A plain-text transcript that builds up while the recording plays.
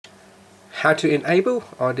how to enable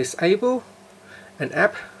or disable an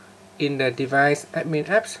app in the device admin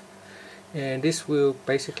apps, and this will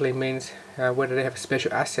basically means whether they have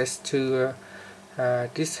special access to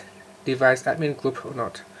this device admin group or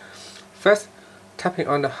not. First, tapping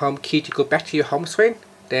on the home key to go back to your home screen,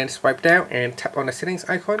 then swipe down and tap on the settings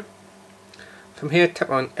icon. From here, tap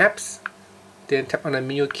on apps, then tap on the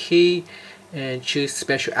menu key and choose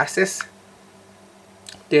special access,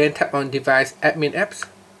 then tap on device admin apps,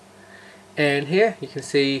 and here you can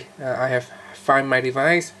see I have Find My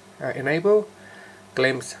Device enabled,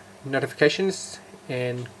 Glimpse notifications,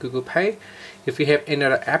 and Google Pay. If you have any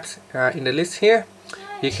other apps in the list here,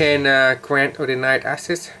 you can grant or deny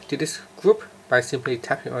access to this group by simply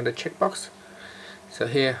tapping on the checkbox. So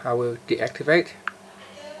here I will deactivate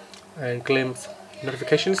and Glimpse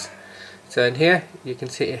notifications. So in here you can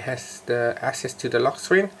see it has the access to the lock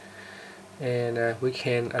screen, and we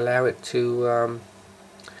can allow it to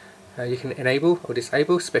you can enable or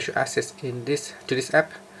disable special access in this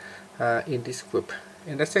app in this group.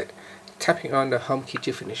 And that's it. Tapping on the home key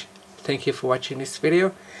to finish. Thank you for watching this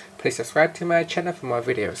video. Please subscribe to my channel for more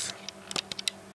videos.